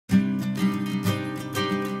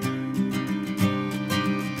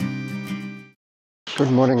Good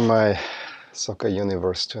morning, my soccer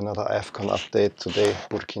universe, to another AFCON update. Today,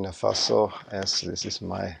 Burkina Faso, as this is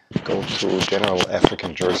my go-to general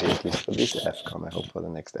African jersey, at least for this AFCON. I hope for the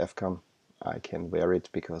next AFCON I can wear it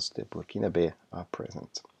because the Burkinabe are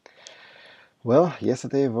present. Well,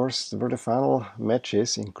 yesterday were the final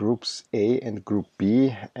matches in Groups A and Group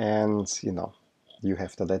B, and you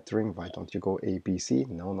have the lettering. Why don't you go A, B, C?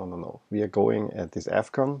 No, no, no, no. We are going at this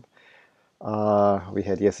AFCON. We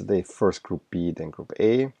had yesterday first Group B, then Group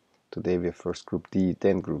A. Today we have first Group D,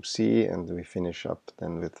 then Group C, and we finish up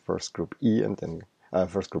then with first Group E and then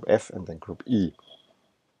first Group F and then Group E.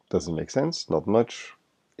 Doesn't make sense, not much,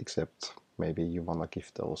 except maybe you wanna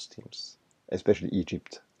give those teams, especially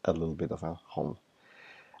Egypt, a little bit of a home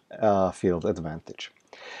field advantage.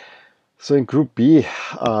 So in Group B,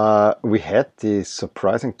 we had the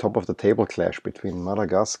surprising top of the table clash between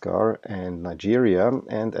Madagascar and Nigeria,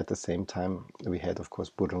 and at the same time we had, of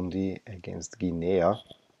course, Burundi against Guinea.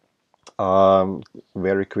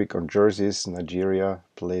 Very quick on jerseys. Nigeria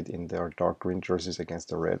played in their dark green jerseys against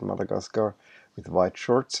the red Madagascar with white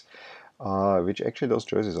shorts, which actually those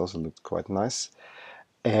jerseys also looked quite nice.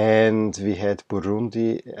 And we had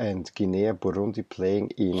Burundi and Guinea. Burundi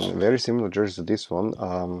playing in very similar jerseys to this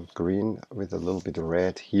one, green with a little bit of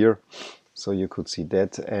red here, so you could see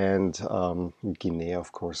that. And Guinea,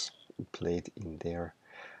 of course, played in their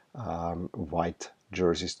white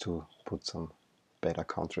jerseys to put some better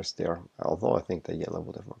contrast there, although I think the yellow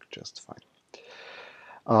would have worked just fine.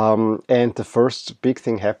 And the first big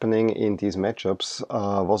thing happening in these matchups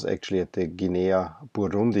was actually at the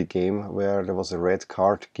Guinea-Burundi game, where there was a red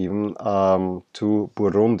card given to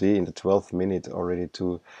Burundi in the 12th minute already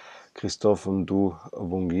to Christophe Ndu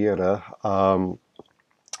Wungira.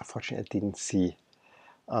 Unfortunately, I didn't see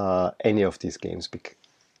any of these games because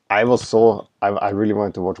I really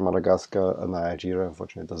wanted to watch Madagascar and Nigeria.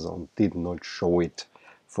 Unfortunately, the zone did not show it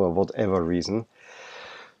for whatever reason.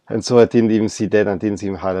 And so I didn't even see that. I didn't see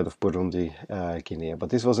a highlight of Burundi, Guinea. But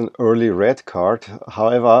this was an early red card.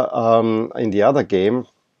 However, in the other game,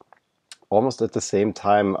 almost at the same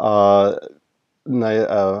time,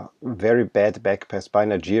 very bad back pass by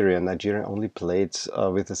Nigeria. Nigeria only played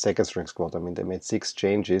with the second string squad. I mean, they made 6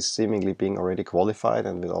 changes, seemingly being already qualified.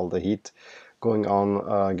 And with all the heat going on,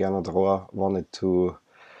 Gernot Rohr wanted to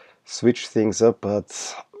switch things up.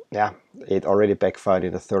 But yeah, it already backfired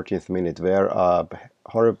in the 13th minute, where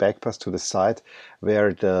horrible back pass to the side,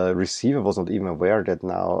 where the receiver was not even aware that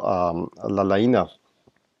now Lalaina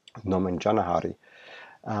Nomen Janahari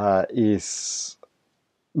is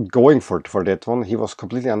going for that one. He was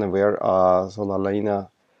completely unaware, so Lalaina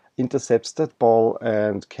intercepts that ball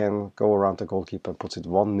and can go around the goalkeeper and puts it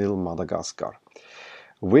 1-0 Madagascar,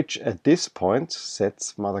 which at this point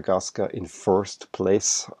sets Madagascar in first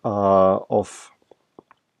place of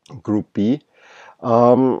Group B.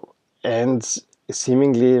 And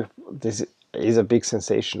seemingly this is a big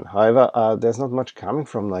sensation. However, there's not much coming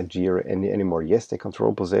from Nigeria anymore. Yes, they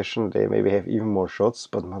control possession, they maybe have even more shots,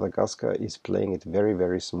 but Madagascar is playing it very,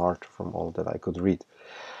 very smart from all that I could read.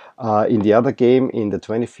 In the other game, in the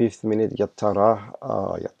 25th minute,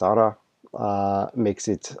 Yatara makes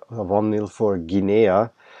it 1-0 for Guinea,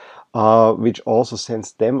 which also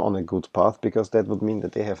sends them on a good path, because that would mean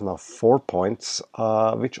that they have now 4 points,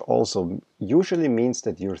 which also usually means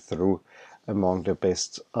that you're through among the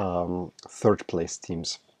best third place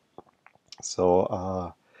teams.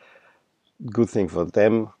 So good thing for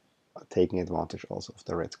them, taking advantage also of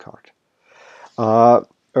the red card.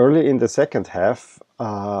 Early in the second half,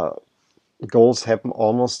 goals happen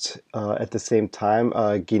almost at the same time.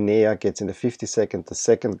 Guinea gets in the 52nd the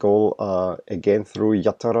second goal, again through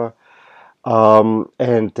Yatara,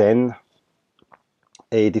 and then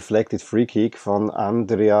a deflected free kick from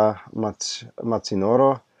Andrea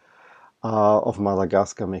Mazzinoro of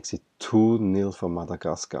Madagascar makes it 2-0 for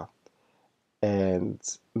Madagascar. And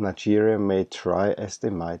Nigeria may try as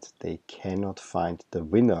they might, they cannot find the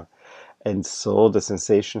winner. And so the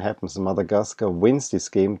sensation happens. Madagascar wins this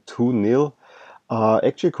game 2-0.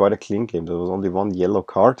 Actually quite a clean game. There was only one yellow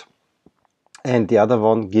card. And the other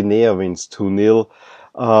one, Guinea wins 2-0.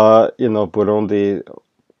 Burundi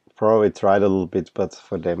probably tried a little bit, but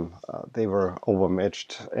for them, they were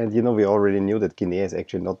overmatched. And we already knew that Guinea is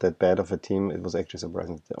actually not that bad of a team. It was actually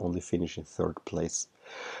surprising that they only finished in third place.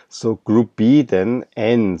 So Group B then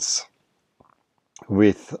ends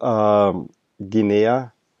with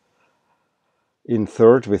Guinea in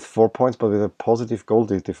third with 4 points, but with a positive goal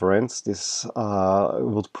difference. This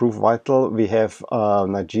would prove vital. We have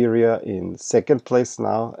Nigeria in second place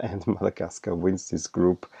now, and Madagascar wins this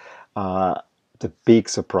group. The big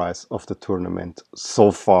surprise of the tournament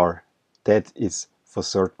so far. That is for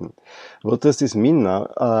certain. What does this mean now?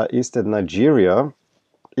 Is that Nigeria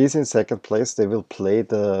is in second place. They will play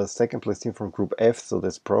the second place team from Group F, so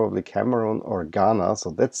that's probably Cameroon or Ghana,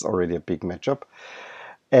 so that's already a big matchup.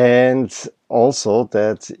 And also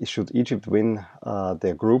that should Egypt win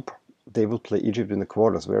their group, they will play Egypt in the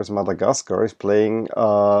quarters, whereas Madagascar is playing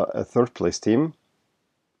a third place team.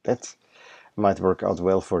 That might work out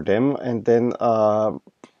well for them. And then F1,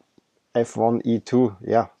 E2,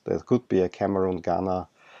 yeah, there could be a Cameroon, Ghana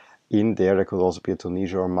in there. There could also be a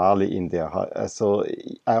Tunisia or Mali in there. So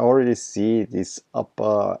I already see this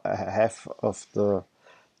upper half of the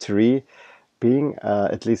tree being,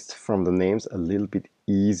 at least from the names, a little bit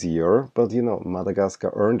easier. But you know,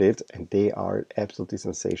 Madagascar earned it, and they are absolutely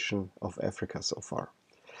sensation of Africa so far.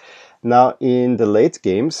 Now, in the late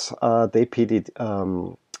games, they pitted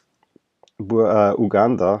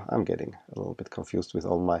Uganda. I'm getting a little bit confused with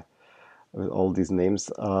all these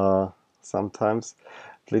names sometimes.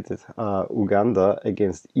 Pitted Uganda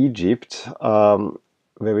against Egypt,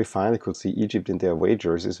 where we finally could see Egypt in their away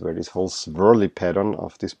jerseys, where this whole swirly pattern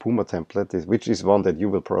of this Puma template, which is one that you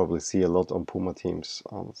will probably see a lot on Puma teams,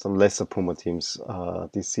 on some lesser Puma teams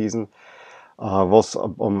this season, was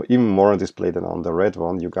even more on display than on the red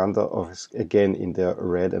one. Uganda was again in their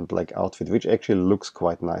red and black outfit, which actually looks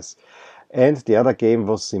quite nice. And the other game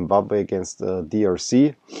was Zimbabwe against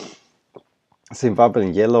DRC. Zimbabwe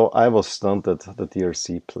in yellow. I was stunned that the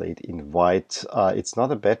DRC played in white. It's not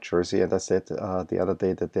a bad jersey, and I said the other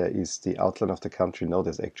day that there is the outline of the country. No,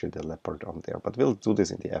 there's actually the leopard on there, but we'll do this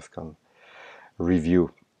in the AFCON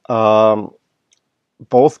review.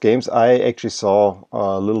 Both games, I actually saw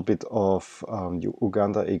a little bit of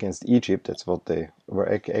Uganda against Egypt. That's what they were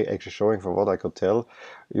actually showing, from what I could tell.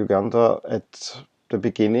 Uganda at the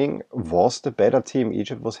beginning was the better team.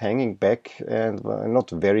 Egypt was hanging back and not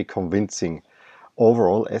very convincing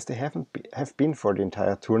overall, as they have been for the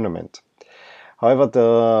entire tournament. However,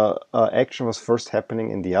 the action was first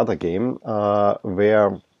happening in the other game,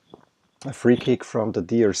 where a free kick from the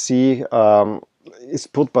DRC is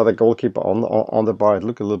put by the goalkeeper on the bar. It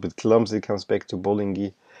looked a little bit clumsy. It comes back to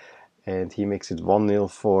Bolingi, and he makes it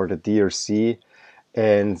 1-0 for the DRC.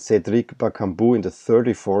 And Cedric Bakambu in the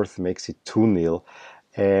 34th makes it 2-0.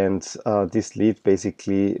 And this lead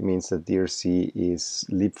basically means that DRC is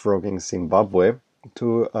leapfrogging Zimbabwe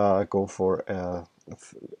to go for a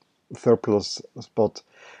third place spot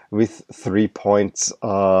with 3 points,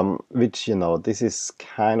 which, you know, this is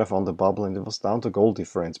kind of on the bubble, and it was down to goal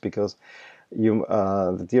difference, because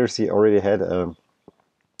the DRC already had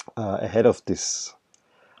ahead of this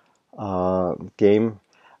game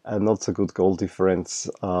a not so good goal difference.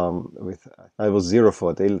 With I was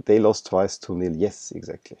 0-4. They lost twice 2-0. Yes,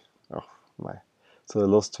 exactly. Oh my! So they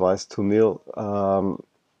lost twice 2-0.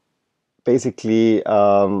 Basically,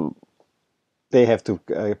 they have to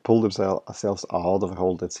pull themselves out of a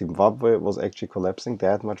hole that Zimbabwe was actually collapsing.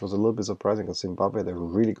 That much was a little bit surprising, because Zimbabwe, they were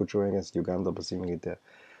really good showing against Uganda, but seemingly their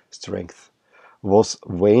strength was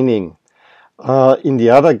waning. In the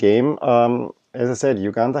other game, as I said,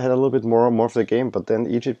 Uganda had a little bit more of the game, but then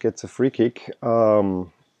Egypt gets a free kick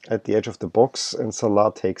at the edge of the box, and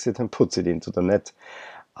Salah takes it and puts it into the net.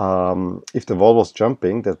 If the ball was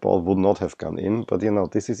jumping, that ball would not have gone in. But you know,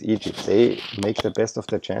 this is Egypt. They make the best of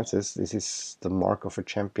their chances. This is the mark of a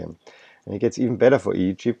champion. And it gets even better for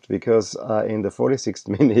Egypt, because in the 46th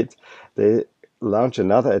minute, they launch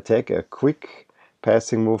another attack, a quick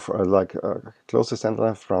passing move, close to center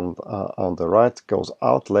line from on the right, goes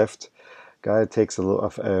out left. Guy takes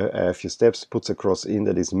a few steps, puts a cross in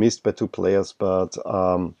that is missed by two players, but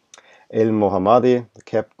El Mohammadi, the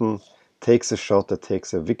captain, takes a shot that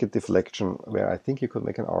takes a wicked deflection, where I think you could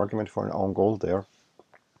make an argument for an own goal there.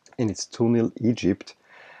 And it's 2-0 Egypt,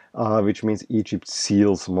 which means Egypt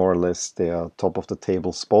seals more or less their top of the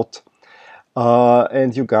table spot.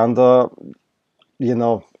 And Uganda, you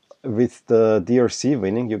know, with the DRC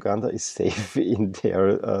winning, Uganda is safe in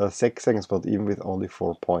their second spot, even with only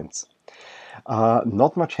 4 points.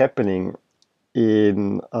 Not much happening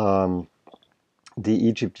in the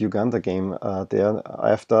Egypt-Uganda game there.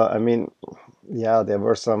 After, I mean, yeah, there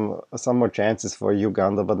were some more chances for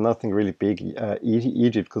Uganda, but nothing really big.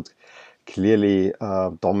 Egypt could clearly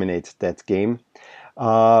dominate that game.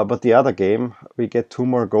 But the other game, we get 2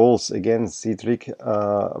 more goals. Again, Cedric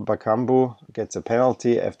Bakambu gets a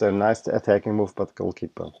penalty after a nice attacking move, but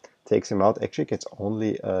goalkeeper takes him out. Actually gets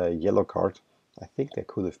only a yellow card. I think there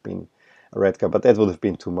could have been a red card, but that would have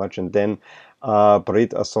been too much. And then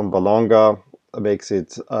Brit Assombalonga makes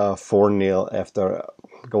it 4-0 after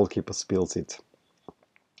goalkeeper spills it.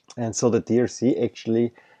 And so the DRC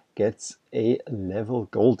actually gets a level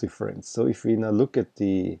goal difference. So if we now look at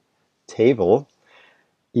the table,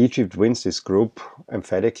 Egypt wins this group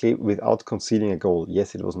emphatically without conceding a goal.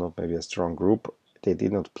 Yes, it was not maybe a strong group. They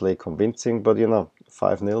did not play convincing, but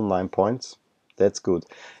 5-0, 9 points. That's good.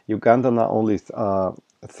 Uganda not only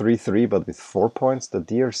 3-3, but with 4 points. The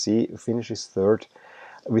DRC finishes third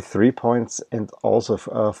with 3 points and also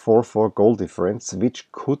a 4-4 goal difference, which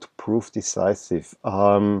could prove decisive.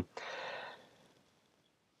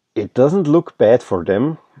 It doesn't look bad for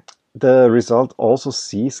them. The result also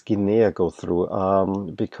sees Guinea go through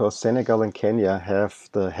because Senegal and Kenya have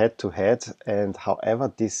the head-to-head, and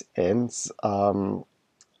however this ends,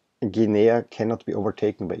 Guinea cannot be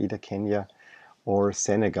overtaken by either Kenya or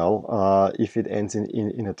Senegal. If it ends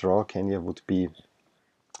in a draw, Kenya would be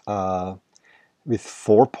with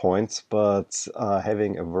 4 points, but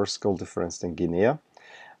having a worse goal difference than Guinea.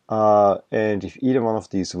 And if either one of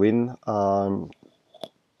these win,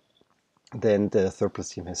 then the third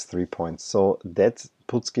place team has 3 points. So that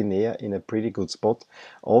puts Guinea in a pretty good spot.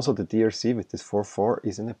 Also, the DRC with this 4-4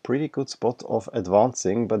 is in a pretty good spot of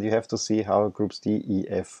advancing, but you have to see how groups D, E,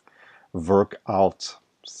 F work out.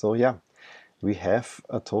 So yeah, we have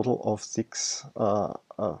a total of 7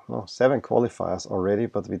 qualifiers already,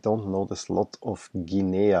 but we don't know the slot of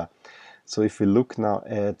Guinea. So if we look now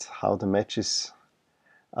at how the matches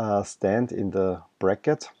stand in the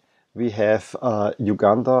bracket, we have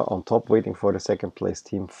Uganda on top waiting for the second place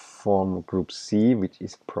team from Group C, which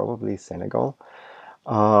is probably Senegal.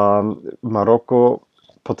 Morocco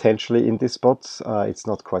potentially in this spot. It's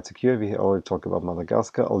not quite secure. We already talked about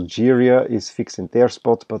Madagascar. Algeria is fixed in their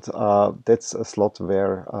spot, but that's a slot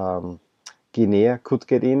where Guinea could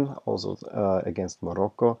get in, also against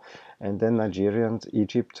Morocco. And then Nigeria and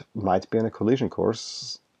Egypt might be on a collision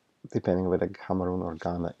course, depending whether Cameroon or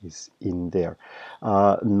Ghana is in there.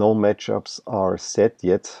 No matchups are set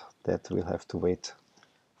yet. That we'll have to wait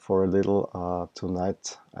for a little.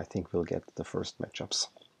 Tonight, I think we'll get the first matchups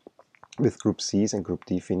with Group C's and Group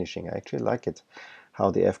D finishing. I actually like it,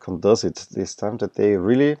 how the AFCON does it this time, that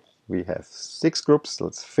we have 6 groups,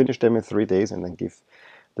 let's finish them in 3 days and then give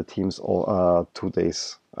the teams all 2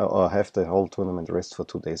 days, or have the whole tournament rest for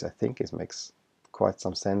 2 days. I think it makes quite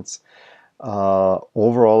some sense.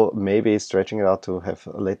 Overall, maybe stretching it out to have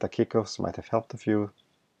later kickoffs might have helped a few,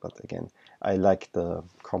 but again, I like the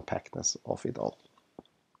compactness of it all.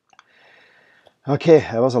 Okay,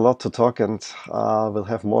 that was a lot to talk, and we'll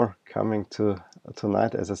have more coming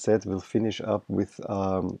tonight. As I said, we'll finish up with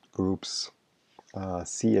groups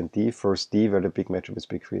C and D. First D, where the big matchup is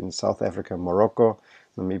between South Africa and Morocco.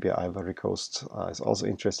 Namibia, Ivory Coast is also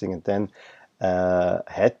interesting, and then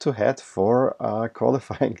head-to-head for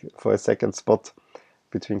qualifying for a second spot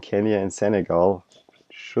between Kenya and Senegal.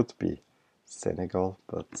 Should be Senegal,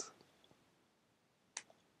 but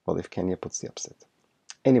what if Kenya puts the upset?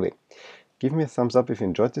 Anyway, give me a thumbs up if you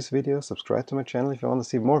enjoyed this video, subscribe to my channel if you want to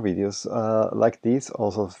see more videos like these.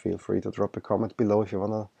 Also feel free to drop a comment below if you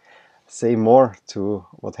want to say more to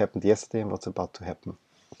what happened yesterday and what's about to happen.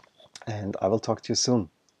 And I will talk to you soon.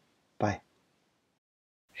 Bye.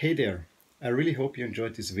 Hey there, I really hope you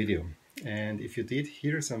enjoyed this video. And if you did,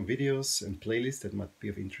 here are some videos and playlists that might be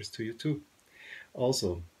of interest to you too.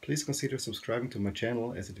 Also, please consider subscribing to my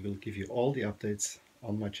channel, as it will give you all the updates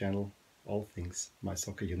on my channel, all things My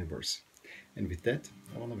Soccer Universe. And with that,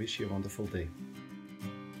 I want to wish you a wonderful day.